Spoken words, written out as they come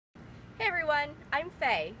Hey everyone, I'm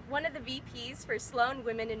Faye, one of the VPs for Sloan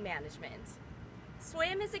Women in Management.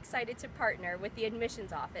 SWIM is excited to partner with the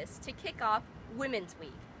admissions office to kick off Women's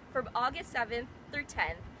Week from August 7th through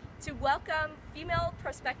 10th to welcome female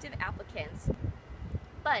prospective applicants.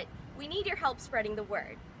 But we need your help spreading the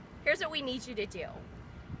word. Here's what we need you to do.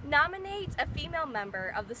 Nominate a female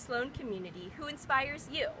member of the Sloan community who inspires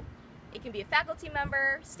you. It can be a faculty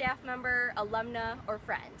member, staff member, alumna, or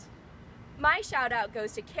friend. My shout out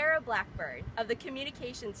goes to Kara Blackburn of the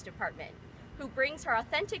Communications Department, who brings her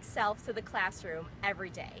authentic self to the classroom every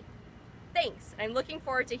day. Thanks, I'm looking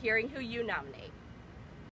forward to hearing who you nominate.